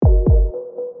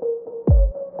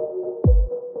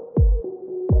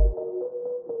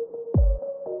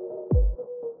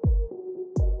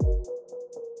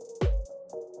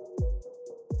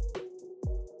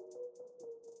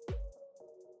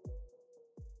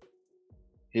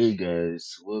Hey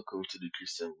guys, welcome to the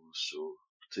Christian Will Show.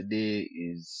 Today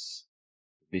is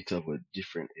a bit of a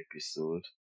different episode.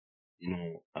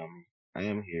 I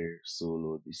am here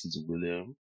solo. This is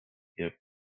William. Yep,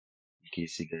 in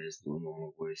case you guys don't know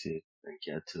my voice yet and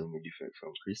can't tell me different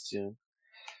from Christian.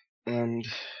 And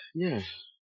yeah,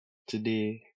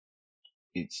 today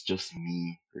it's just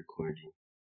me recording.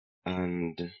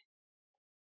 And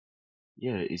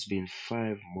yeah, it's been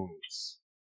 5 months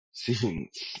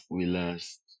since we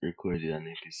last recorded an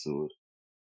episode.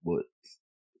 But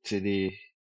today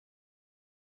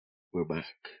we're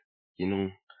back, you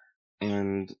know.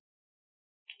 And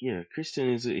yeah,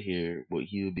 Christian isn't here, but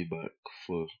he'll be back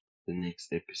for the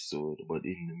next episode. But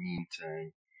in the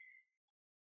meantime,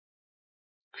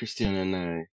 Christian and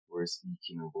I were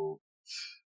speaking about,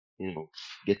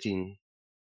 getting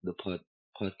the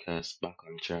podcast back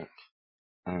on track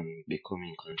and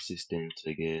becoming consistent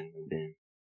again. And then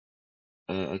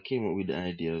I came up with the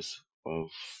ideas of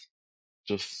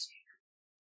just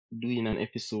doing an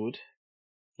episode,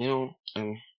 and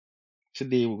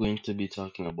today we're going to be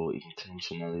talking about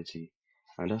intentionality.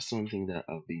 And that's something that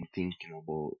I've been thinking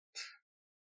about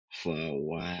for a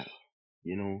while,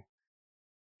 you know,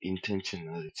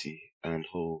 intentionality and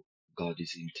how God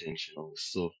is intentional.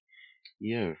 So,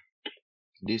 yeah,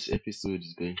 this episode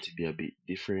is going to be a bit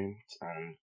different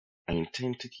and I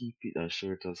intend to keep it as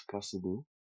short as possible.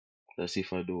 That's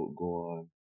if I don't go on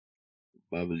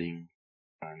babbling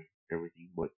and everything.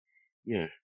 But yeah,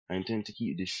 I intend to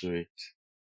keep this short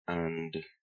and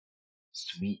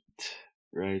sweet,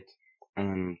 right?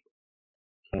 And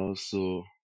I also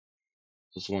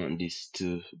just want this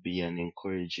to be an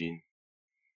encouraging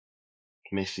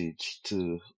message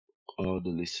to all the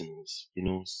listeners,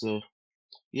 So,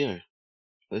 yeah,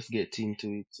 let's get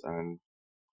into it. And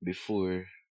before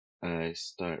I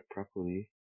start properly,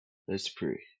 let's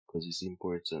pray because it's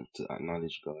important to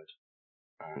acknowledge God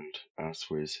and ask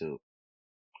for His help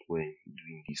when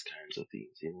doing these kinds of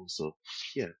things. So,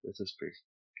 yeah, let us pray.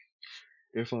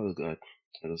 Dear Father God,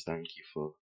 I just thank you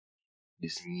for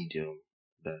this medium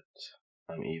that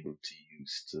I'm able to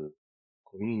use to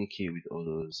communicate with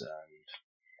others and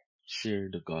share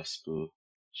the gospel,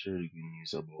 share the good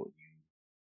news about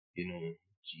you.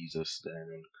 Jesus died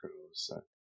on the cross and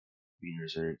being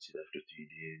resurrected after 3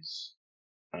 days.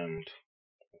 And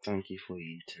I thank you for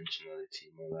your intentionality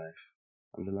in my life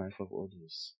and the life of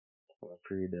others. And I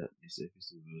pray that this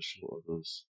episode will show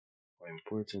others how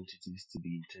important it is to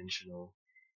be intentional.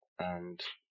 And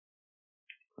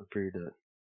I pray that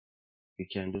we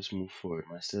can just move forward.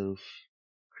 Myself,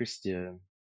 Christian,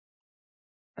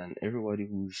 and everybody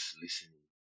who's listening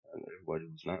and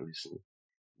everybody who's not listening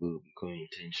will become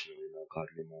intentional in a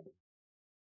godly manner.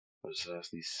 I just ask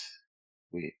this.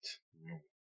 Wait, no,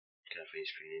 can't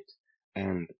finish praying it.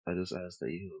 And I just ask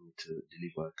that you help me to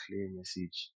deliver a clear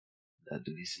message that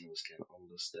the listeners can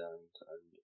understand and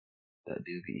that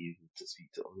they'll be able to speak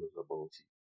to others about it.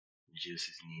 In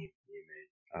Jesus' name,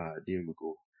 amen. There we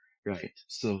go. Right,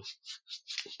 so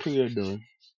prayer done.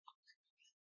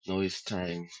 Now it's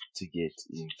time to get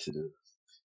into the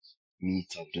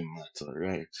meat of the matter,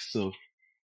 right? So,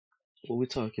 when we're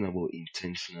talking about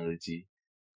intentionality,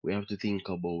 we have to think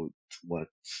about what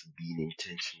being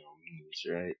intentional means,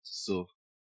 right? So,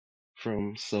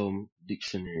 from some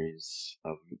dictionaries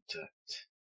I've looked at,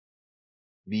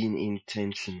 being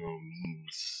intentional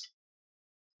means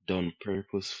done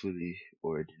purposefully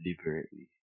or deliberately,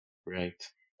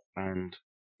 right? And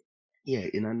yeah,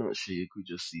 in a nutshell, you could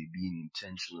just say being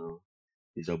intentional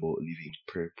is about living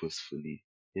purposefully,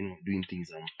 doing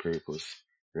things on purpose,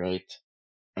 right?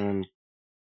 And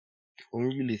when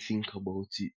we really think about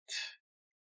it,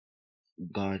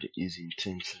 God is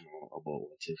intentional about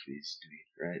whatever He's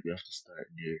doing, right? We have to start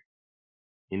there,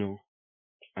 you know,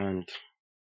 and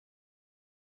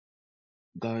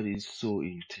God is so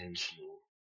intentional.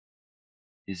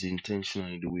 He's intentional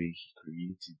in the way He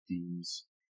created things.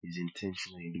 He's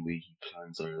intentional in the way He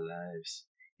plans our lives,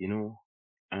 you know,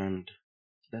 and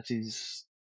that is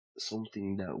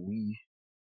something that we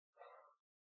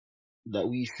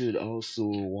should also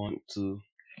want to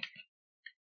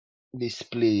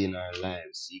display in our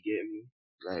lives. You get me?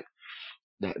 Like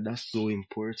that's so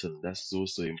important. That's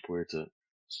so important.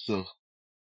 So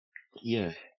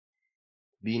yeah,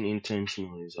 being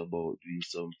intentional is about doing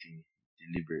something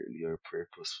deliberately or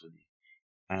purposefully.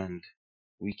 And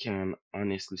we can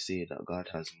honestly say that God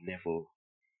has never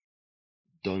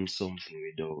done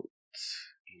something without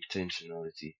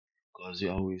intentionality. Because we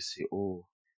always say, oh,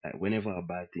 like whenever a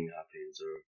bad thing happens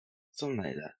or something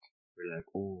like that, we're like,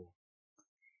 oh,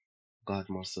 God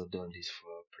must have done this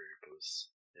for a purpose,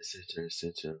 etc.,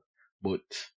 etc. But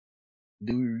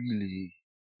do we really?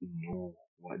 know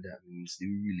what that means? Do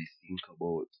we really think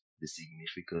about the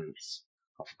significance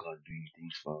of God doing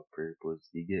things for a purpose?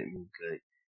 You get me? Like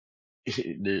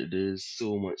there's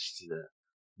so much to that.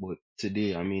 But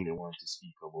today I mainly want to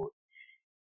speak about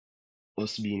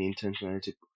us being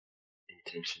intentionality,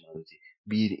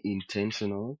 being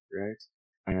intentional, right?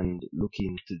 And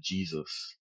looking to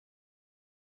Jesus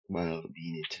while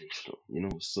being intentional,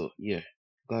 So yeah,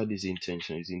 God is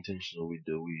intentional. He's intentional with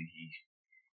the way He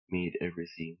made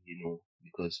everything,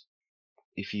 because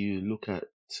if you look at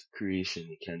creation,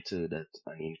 you can tell that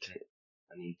an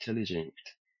intelligent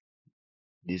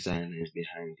designer is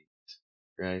behind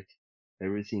it, right?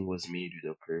 Everything was made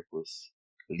with a purpose.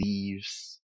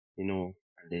 Leaves,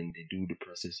 and then they do the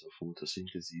process of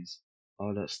photosynthesis,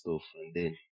 all that stuff, and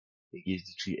then it gives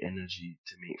the tree energy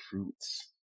to make fruits.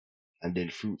 And then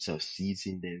fruits have seeds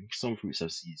in them. Some fruits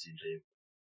have seeds in them.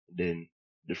 Then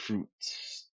the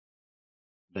fruits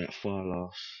that fall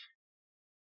off,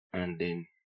 and then,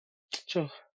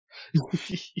 sure.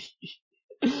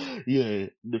 Yeah,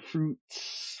 the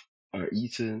fruits are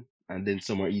eaten, and then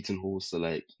some are eaten whole. So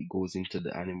like it goes into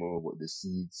the animal, but the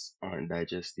seeds aren't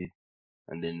digested,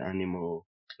 and then the animal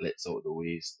lets out the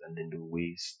waste, and then the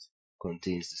waste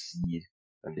contains the seed,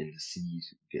 and then the seed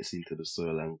gets into the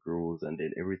soil and grows, and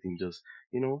then everything just,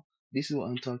 you know, this is what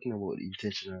I'm talking about,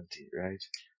 intentionality, right?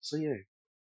 So yeah,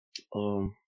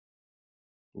 um,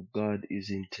 God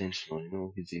is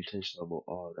intentional, He's intentional about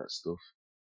all that stuff,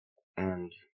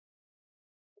 and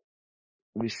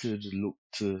we should look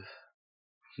to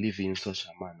live in such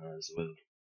a manner as well.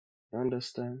 You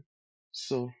understand?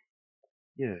 So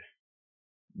yeah,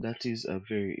 that is a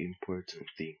very important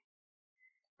thing.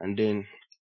 And then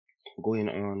going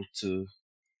on to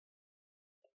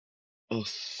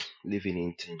us living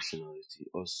intentionality,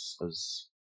 us as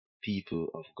people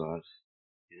of God,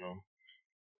 you know,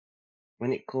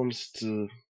 when it comes to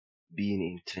being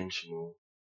intentional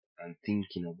and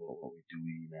thinking about what we're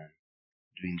doing and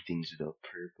doing things with a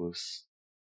purpose,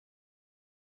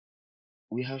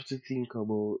 we have to think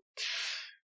about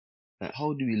like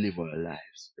how do we live our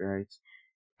lives, right?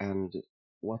 And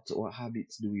what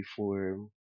habits do we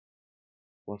form?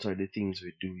 What are the things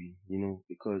we're doing?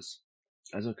 Because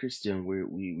as a Christian,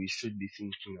 we should be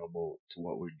thinking about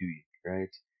what we're doing, right?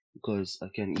 Because I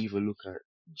can even look at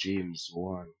James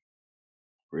 1,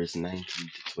 verse 19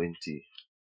 to 20,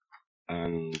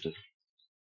 and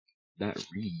that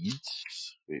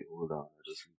reads, wait, hold on, I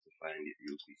just need to find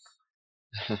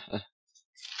it real quick.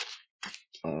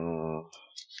 uh,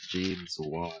 James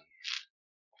 1,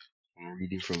 I'm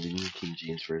reading from the New King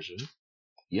James Version.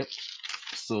 Yep.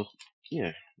 So,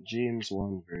 yeah, James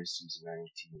 1, verses 19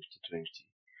 to 20.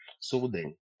 So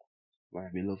then, my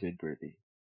beloved brethren,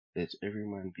 let every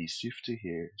man be swift to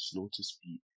hear, slow to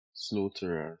speak, slow to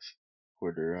wrath,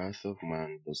 for the wrath of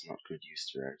man does not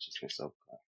produce the righteousness of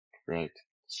God. Right?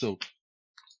 So,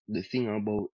 the thing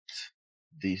about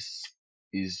this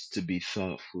is to be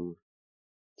thoughtful,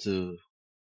 to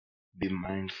be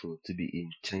mindful, to be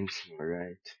intentional,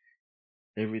 right?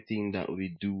 Everything that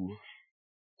we do,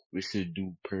 we should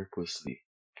do purposely,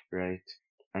 right?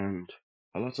 And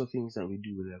a lot of things that we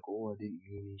do, we're like, oh, I didn't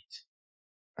mean it.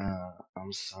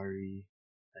 I'm sorry.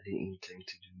 I didn't intend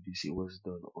to do this. It was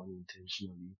done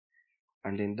unintentionally.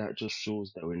 And then that just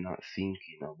shows that we're not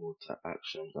thinking about our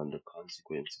actions and the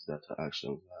consequences that our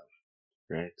actions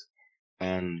have, right?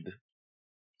 And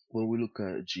when we look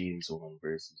at James 1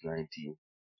 verses 19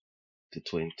 to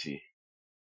 20,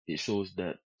 it shows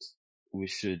that we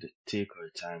should take our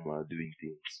time while doing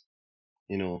things.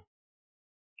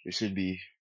 We should be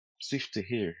swift to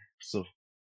hear. So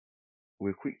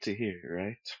we're quick to hear,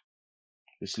 right?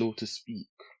 We're slow to speak.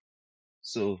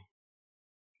 So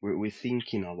we're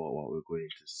thinking about what we're going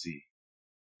to say,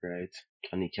 right?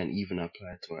 And it can even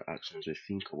apply to our actions. We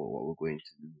think about what we're going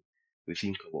to do. We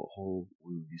think about how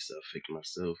will this affect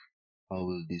myself? How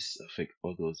will this affect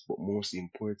others? But most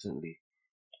importantly,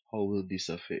 how will this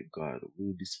affect God?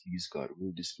 Will this please God?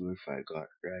 Will this glorify God,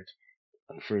 right?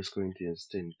 And First Corinthians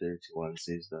 10:31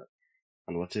 says that,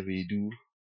 and whatever you do,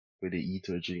 whether you eat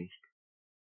or drink,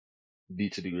 be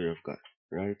to the glory of God,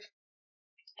 right?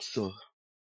 So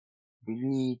we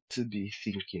need to be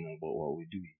thinking about what we're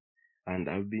doing. And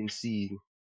I've been seeing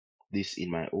this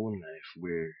in my own life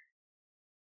where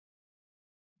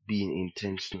being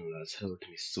intentional has helped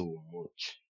me so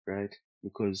much, right?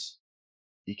 Because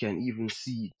you can even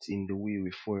see it in the way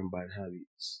we form bad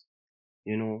habits.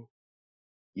 You know,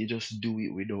 you just do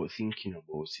it without thinking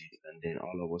about it, and then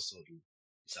all of a sudden,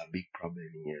 it's a big problem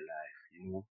in your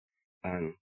life,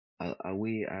 And a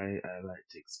way I like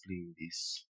to explain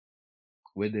this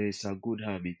whether it's a good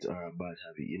habit or a bad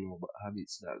habit, but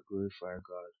habits that glorify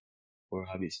God or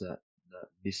habits that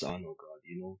dishonor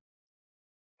God,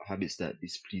 habits that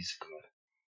displease God.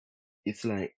 It's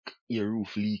like your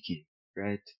roof leaking,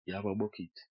 right? You have a bucket,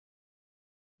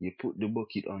 you put the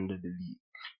bucket under the leak,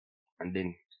 and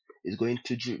then it's going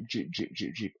to drip, drip, drip,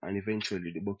 drip, drip, and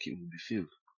eventually the bucket will be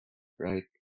filled, right?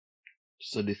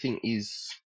 So the thing is,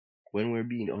 when we're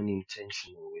being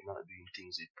unintentional, we're not doing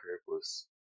things with purpose,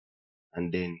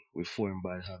 and then we form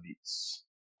bad habits,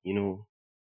 you know,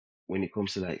 when it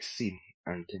comes to like sin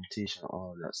and temptation,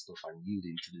 all that stuff, and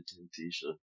yielding to the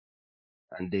temptation,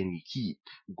 and then you keep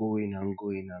going and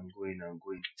going and going and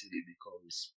going till it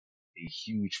becomes a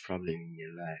huge problem in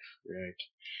your life, right?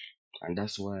 And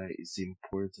that's why it's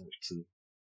important to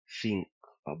think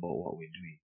about what we're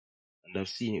doing. And I've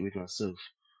seen it with myself.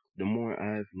 The more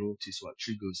I've noticed what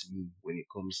triggers me when it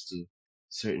comes to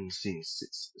certain things,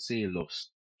 say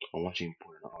lust or watching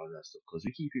porn and all that stuff, because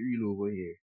we keep it real over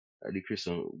here at the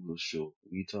Christian Will Show.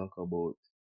 We talk about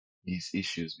these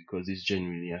issues because it's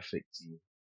generally affecting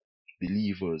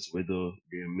believers, whether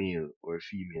they're male or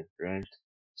female, right?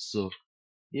 So,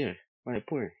 yeah, my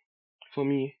point. For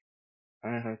me,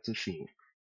 I had to think,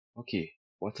 okay,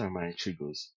 what are my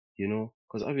triggers?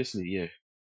 Because obviously, yeah,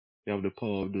 we have the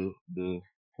power of the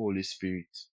Holy Spirit,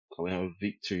 and we have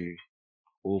victory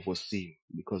over sin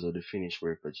because of the finished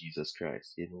work of Jesus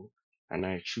Christ. And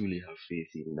I truly have faith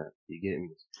in that, you get me?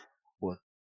 But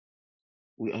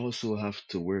we also have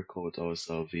to work out our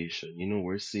salvation.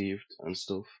 We're saved and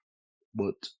stuff,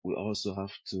 but we also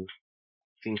have to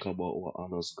think about what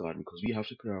honors God because we have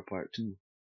to play our part too,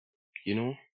 you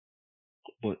know?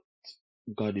 But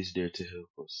God is there to help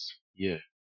us. Yeah.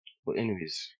 But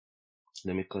anyways,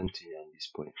 let me continue on this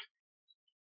point.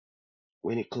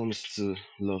 When it comes to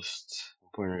lust,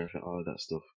 pornography, all that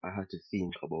stuff, I had to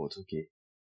think about, okay,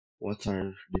 what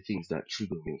are the things that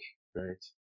trigger me, right?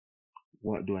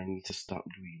 What do I need to stop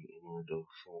doing in order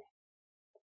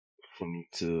for me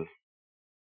to,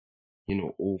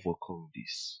 overcome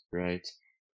this, right?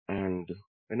 And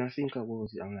when I think about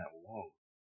it, I'm like, wow,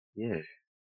 yeah,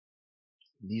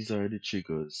 these are the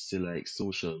triggers. So like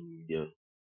social media,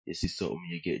 you see something,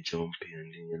 you get jumpy,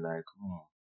 and then you're like,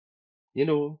 you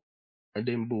know, and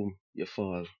then boom, you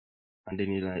fall, and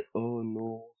then you're like, oh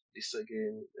no, this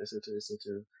again, etc.,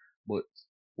 etc. But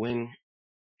when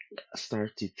I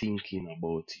started thinking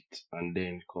about it and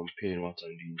then comparing what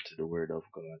I'm doing to the Word of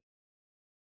God,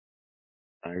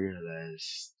 I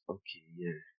realized, okay,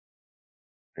 yeah,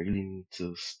 I really need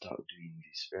to stop doing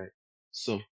this, right?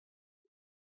 So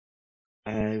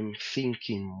I'm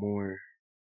thinking more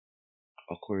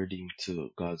according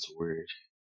to God's Word,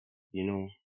 you know,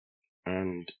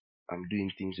 and I'm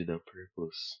doing things with a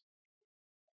purpose.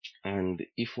 And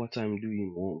if what I'm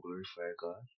doing won't glorify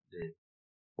God, then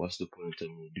what's the point of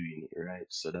me doing it, right?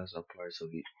 So that's a part of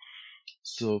it.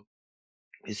 So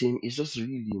it's just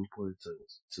really important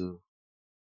to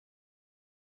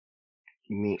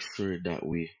make sure that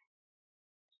we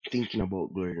thinking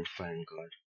about glorifying God,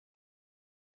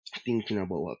 thinking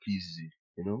about what pleases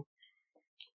you,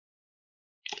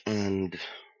 and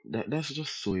that's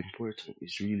just so important.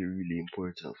 It's really, really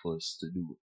important for us to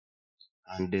do.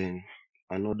 And then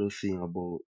another thing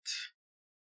about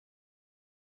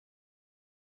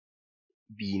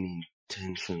being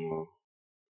intentional,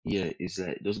 yeah, is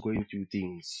like just going through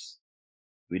things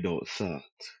without thought.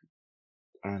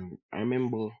 And I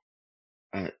remember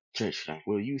at church camp,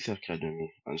 well, youth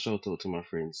academy, and shout out to my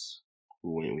friends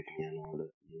who went with me and all that.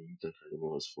 Yeah, youth academy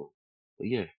was fun. But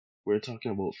yeah, we're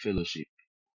talking about fellowship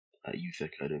at youth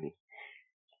academy,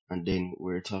 and then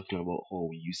we're talking about how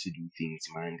we used to do things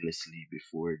mindlessly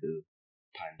before the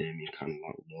pandemic and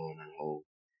lockdown, and how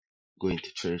going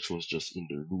to church was just in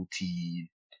the routine.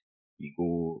 You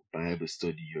go Bible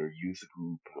study, your youth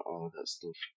group, and all that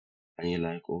stuff, and you're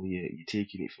like, oh yeah, you're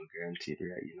taking it for granted,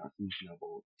 right? You're not thinking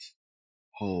about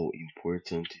how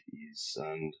important it is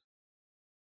and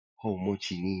how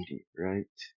much you need it, right?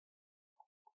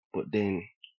 But then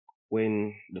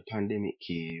when the pandemic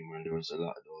came and there was a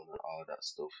lockdown and all that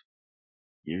stuff,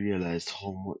 you realized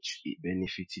how much it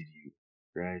benefited you,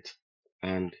 right?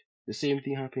 And the same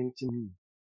thing happened to me.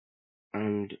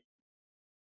 And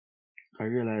I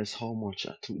realized how much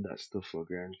I took that stuff for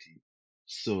granted.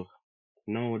 So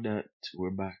now that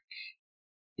we're back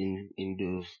in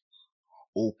the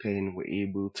open, we're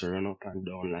able to run up and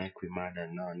down like we mad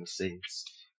and nonsense.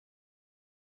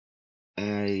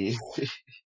 I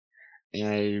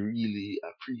I really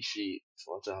appreciate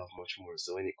what I have much more.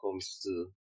 So when it comes to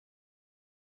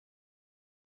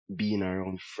being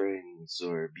around friends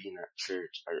or being at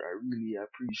church, I really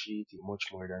appreciate it much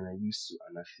more than I used to,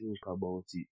 and I think about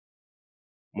it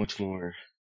much more,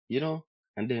 you know.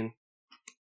 And then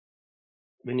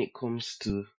when it comes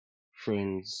to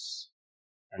friends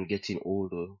and getting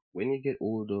older, when you get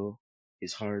older,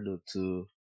 it's harder to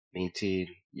maintain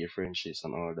your friendships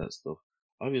and all that stuff.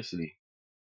 Obviously,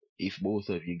 if both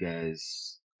of you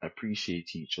guys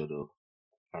appreciate each other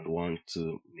and want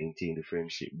to maintain the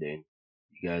friendship, then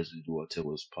you guys will do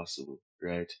whatever is possible,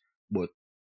 right? But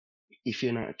if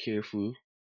you're not careful,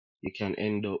 you can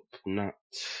end up not,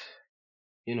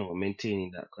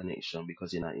 maintaining that connection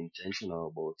because you're not intentional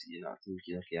about it. You're not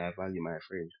thinking, okay, I value my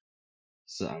friend,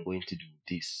 so I'm going to do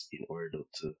this in order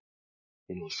to,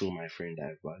 show my friend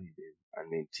I value them and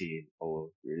maintain our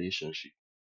relationship.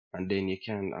 And then you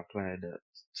can apply that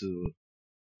to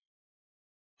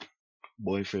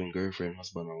boyfriend, girlfriend,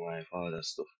 husband and wife, all that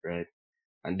stuff, right?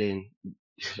 And then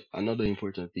another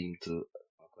important thing to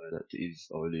apply that to is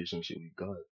our relationship with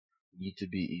God. We need to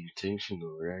be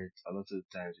intentional, right? A lot of the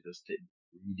times we just take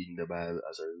reading the Bible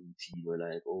as a routine. We're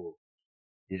like, oh,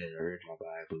 yeah, I read my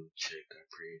Bible, check, I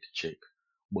prayed, check.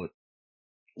 But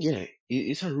yeah,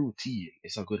 it's a routine.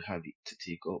 It's a good habit to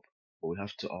take up. But we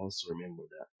have to also remember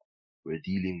that we're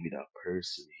dealing with a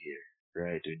person here,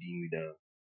 right? We're dealing with a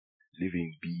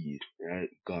living being, right?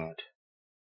 God.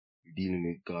 We're dealing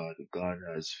with God. God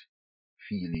has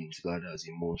feelings. God has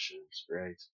emotions,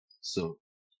 right? So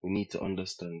we need to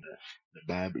understand that the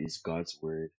Bible is God's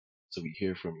word. So we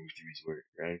hear from him through his word,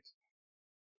 right?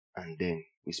 And then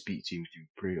we speak to him through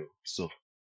prayer. So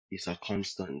it's a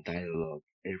constant dialogue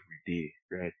every day,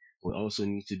 right? We also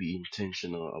need to be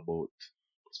intentional about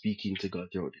speaking to God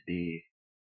throughout the day,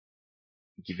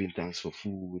 giving thanks for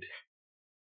food,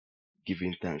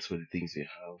 giving thanks for the things we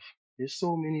have. There's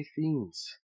so many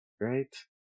things, right?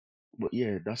 But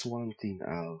yeah, that's one thing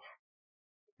I'll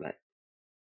like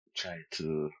try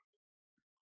to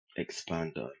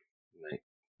expand on, like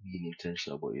being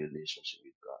intentional about your relationship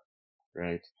with God,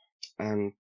 right?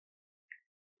 And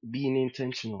being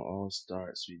intentional all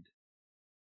starts with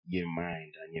your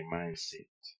mind and your mindset,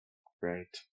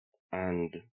 right?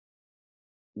 And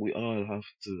we all have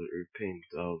to repent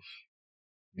of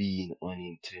being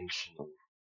unintentional,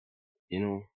 you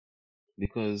know,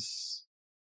 because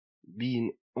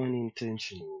being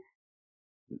unintentional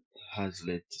has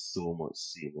led to so much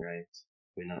sin, right?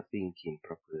 We're not thinking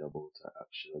properly about our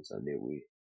actions and then we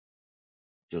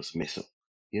just mess up,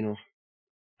 you know?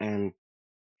 And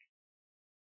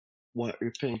what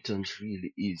repentance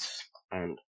really is,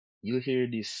 and you'll hear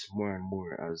this more and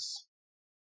more as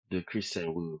the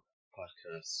Christian Will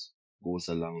podcast goes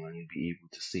along and you'll be able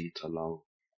to say it along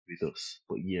with us.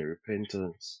 But yeah,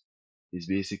 repentance is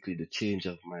basically the change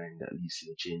of mind that leads to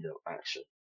the change of action,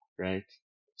 right?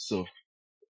 So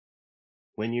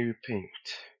when you repent,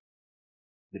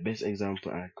 the best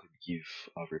example I could give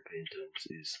of repentance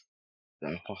is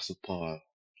the Apostle Paul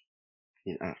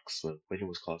in Acts, well, when he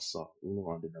was called Saul,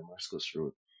 on the Damascus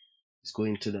Road. He's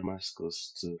going to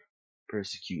Damascus to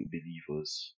persecute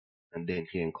believers, and then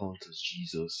he encounters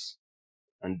Jesus.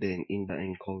 And then in that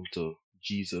encounter,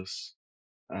 Jesus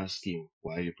asks him,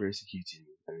 why are you persecuting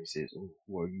me? And he says, oh,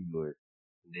 who are you, Lord?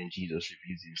 And then Jesus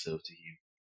reveals himself to him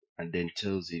and then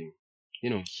tells him,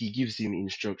 he gives him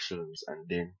instructions. And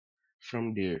then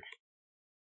from there,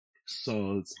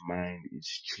 Saul's mind is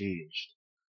changed,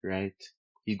 right?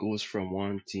 He goes from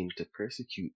wanting to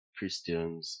persecute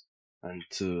Christians and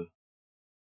to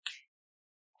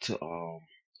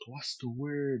what's the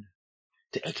word?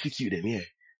 To execute them, yeah.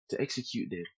 To execute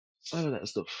them. All of that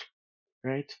stuff,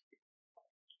 right?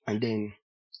 And then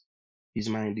his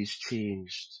mind is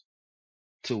changed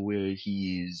to where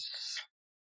he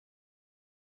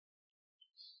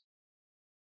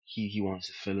wants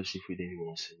to fellowship with them, he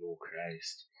wants to know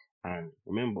Christ. And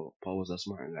remember, Paul was a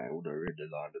smart guy, would have read the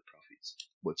law and the prophets,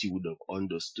 but he would have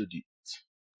understood it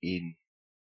in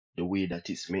the way that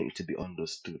it's meant to be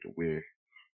understood, where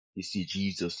you see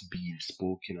Jesus being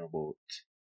spoken about,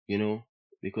 you know,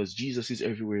 because Jesus is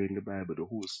everywhere in the Bible. The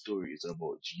whole story is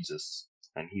about Jesus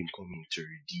and him coming to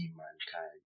redeem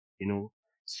mankind, you know.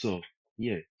 So,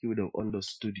 yeah, he would have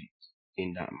understood it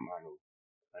in that manner.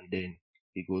 And then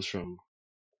he goes from,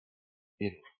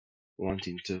 you know,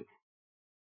 wanting to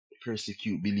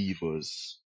persecute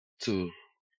believers to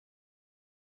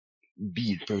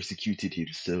being persecuted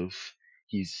himself.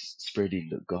 He's spreading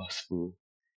the gospel.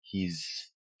 He's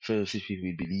fellowshipping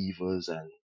with believers and,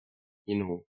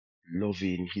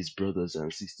 loving his brothers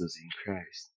and sisters in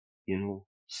Christ,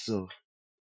 So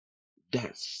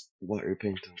that's what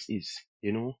repentance is.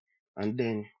 And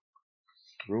then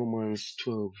Romans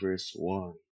 12 verse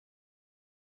 1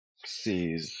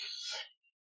 says,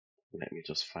 let me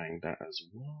just find that as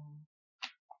well.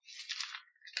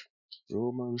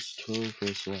 Romans 12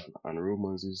 verse 1. And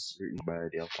Romans is written by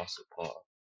the Apostle Paul.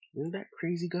 Isn't that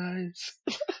crazy, guys?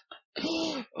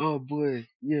 Oh boy,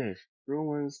 yeah.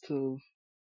 Romans 12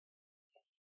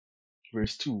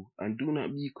 verse 2. And do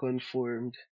not be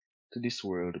conformed to this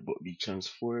world, but be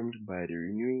transformed by the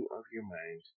renewing of your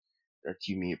mind, that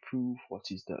you may prove what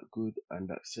is that good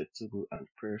and acceptable and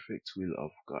perfect will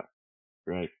of God.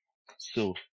 Right?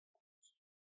 So,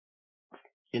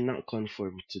 you're not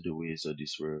conformed to the ways of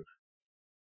this world,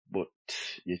 but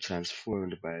you're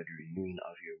transformed by the renewing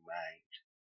of your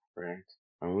mind, right?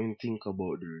 And when we think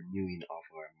about the renewing of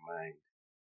our mind,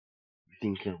 we're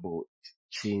thinking about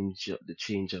the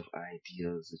change of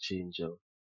ideas, the change of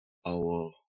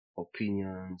our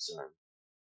opinions and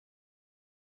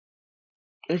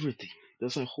everything.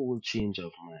 There's a whole change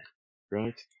of mind,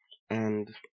 right?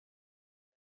 And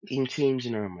in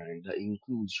changing our mind, that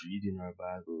includes reading our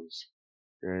Bibles,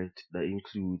 right? That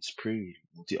includes praying,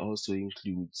 but it also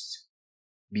includes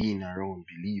being around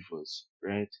believers,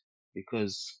 right?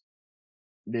 Because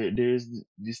there's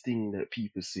this thing that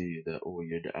people say that, oh,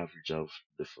 you're the average of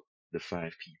the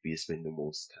five people you spend the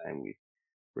most time with,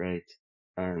 right?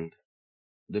 And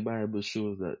the Bible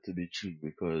shows that to be true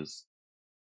because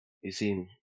it's in,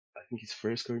 I think it's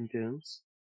First Corinthians.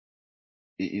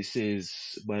 It says,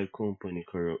 bad company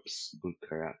corrupts good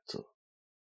character,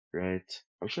 right?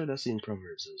 I'm sure that's in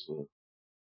Proverbs as well.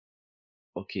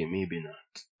 Okay, maybe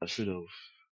not. I should have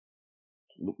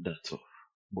looked that up,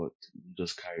 but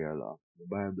just carry along. The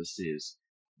Bible says,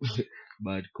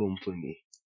 bad company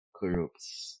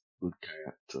corrupts good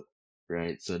character,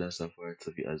 right? So that's a part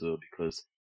of it as well because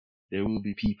there will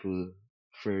be people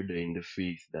further in the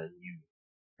faith than you,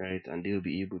 right? And they'll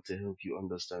be able to help you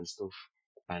understand stuff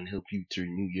and help you to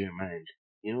renew your mind,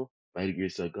 by the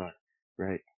grace of God,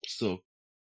 right? So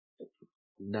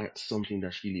that's something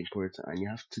that's really important and you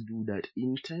have to do that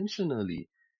intentionally,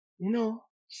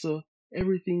 so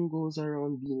everything goes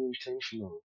around being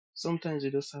intentional. Sometimes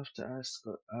we just have to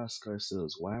ask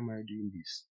ourselves, why am I doing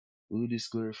this? Will this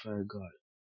glorify God?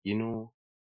 you know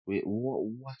Wait,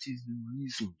 what is the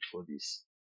reason for this?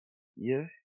 Yeah,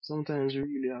 sometimes we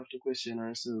really have to question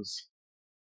ourselves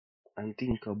and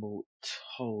think about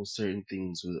how certain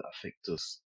things will affect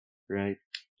us, right?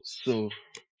 So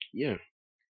yeah,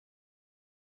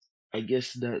 I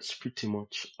guess that's pretty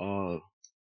much all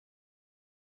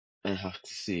I have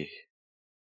to say.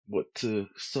 But to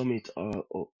sum it all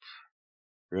up,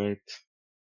 right?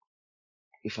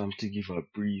 If I'm to give a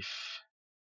brief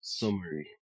summary,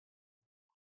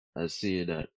 I say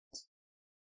that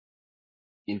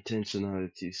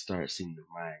intentionality starts in the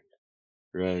mind,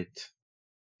 right? It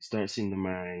starts in the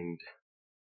mind.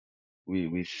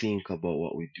 We think about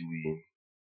what we're doing.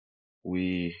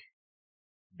 We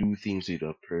do things with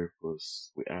a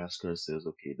purpose. We ask ourselves,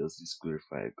 okay, does this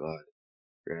glorify God,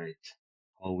 right?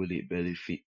 How will it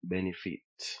benefit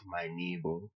my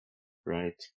neighbor,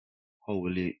 right? How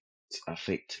will it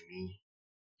affect me,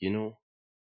 you know?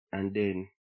 And then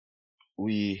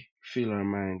we fill our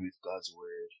mind with God's word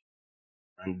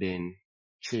and then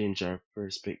change our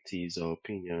perspectives or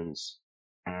opinions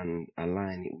and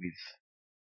align it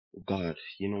with God,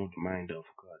 the mind of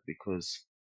God, because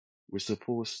we're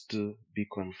supposed to be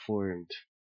conformed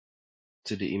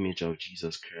to the image of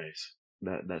Jesus Christ.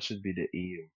 That should be the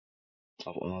aim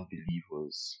of all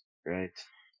believers, right?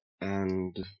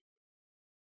 And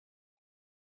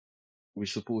we're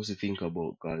supposed to think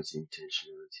about God's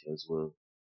intentionality as well,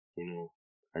 you know,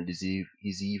 and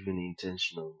he's even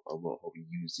intentional about how he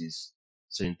uses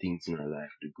certain things in our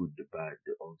life, the good, the bad,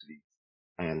 the ugly.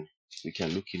 And we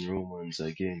can look in Romans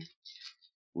again,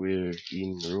 where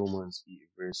in Romans 8,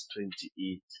 verse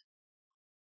 28,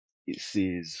 it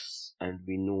says, and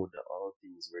we know that all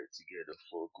things work together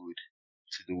for good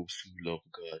to those who love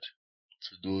God,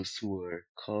 to those who are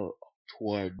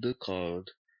the called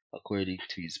according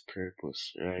to his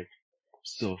purpose, right?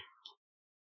 So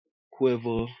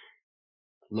whoever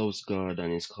loves God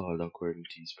and is called according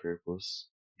to his purpose,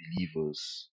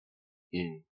 believers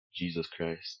in Jesus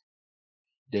Christ,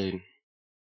 then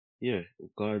yeah,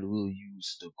 God will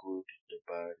use the good, the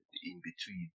bad, the in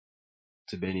between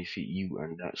to benefit you,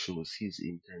 and that shows his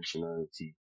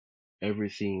intentionality.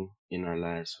 Everything in our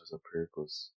lives has a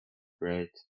purpose,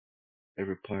 right?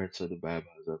 Every part of the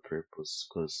Bible has a purpose,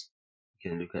 because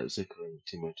you can look at 2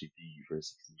 Timothy 3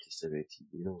 verse 16 to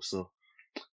 17, so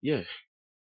yeah,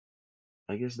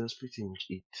 I guess that's pretty much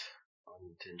it on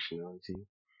intentionality.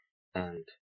 And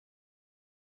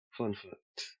fun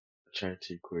fact, I tried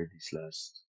to record this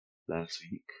last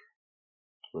week.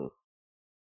 Well,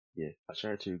 Yeah, I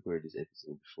tried to record this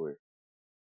episode before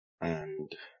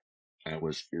and I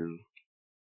was ill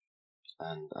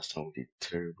and I sounded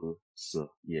terrible.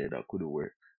 So yeah, that could have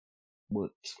worked.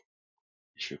 But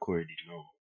it's recorded now,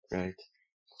 right?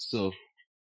 So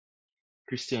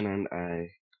Christian and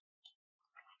I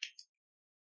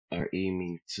are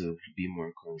aiming to be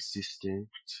more consistent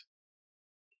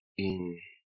in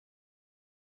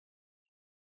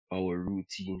our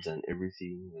routines and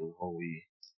everything and how we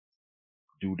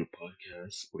do the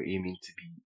podcast. We're aiming to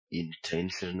be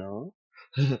intentional,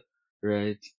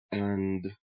 right?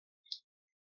 And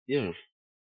yeah,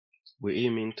 we're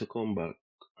aiming to come back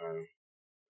and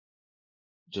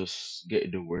just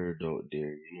get the word out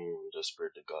there, just spread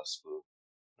the gospel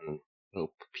and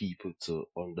help people to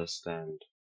understand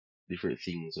different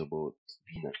things about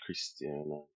being a Christian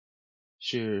and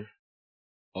share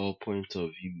all point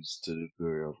of views to the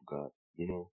glory of God.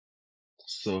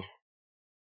 So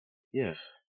yeah,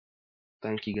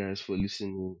 thank you guys for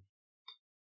listening.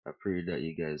 I pray that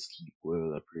you guys keep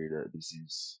well. I pray that this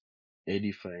is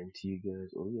edifying to you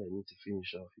guys. Oh yeah, I need to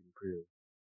finish off in prayer.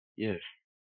 Yeah.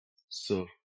 So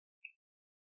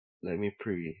let me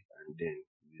pray and then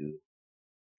we'll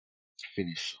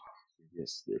finish off.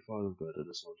 Yes, dear Father God, I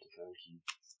just want to thank you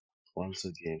once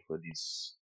again for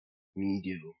this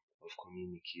medium of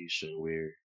communication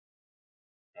where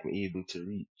I'm able to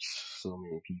reach so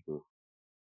many people.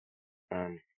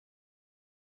 And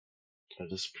I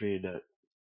just pray that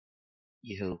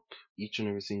you help each and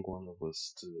every single one of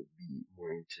us to be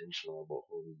more intentional about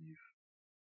how we live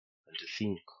and to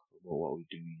think about what we're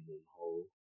doing and how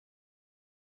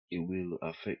it will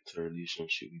affect our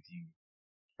relationship with you.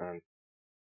 And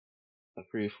I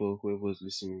pray for whoever's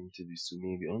listening to this who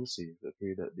may be unsaved. I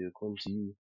pray that they'll come to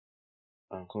you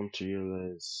and come to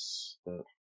realize that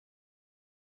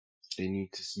they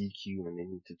need to seek you and they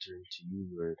need to turn to you,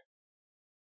 Lord.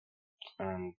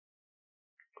 And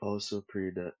also pray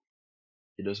that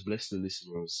you just bless the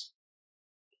listeners.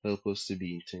 Help us to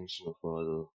be intentional,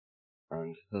 Father,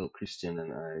 and help Christian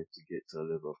and I to get to a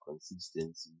level of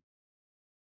consistency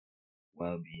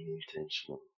while being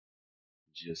intentional.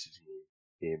 In Jesus'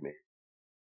 name, amen.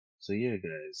 So yeah,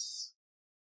 guys,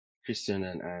 Christian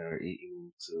and I are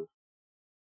aiming to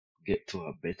get to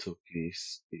a better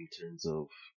place in terms of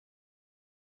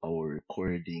our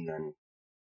recording and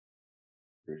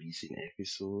releasing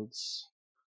episodes.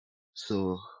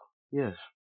 So yeah,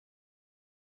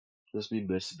 just be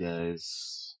blessed,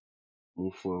 guys.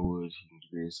 Move forward in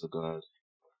the grace of God.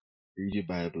 Read your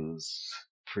Bibles,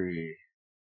 pray,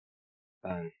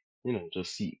 and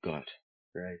just seek God.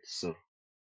 Right? So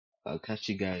I'll catch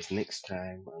you guys next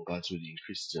time, and God's willing,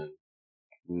 Christian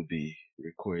will be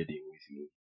recording with me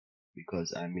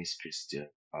because I miss Christian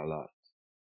a lot.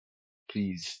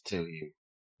 Please tell him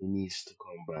he needs to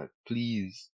come back.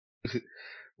 Please.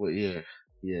 But yeah.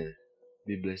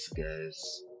 Be blessed, guys.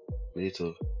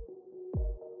 Later.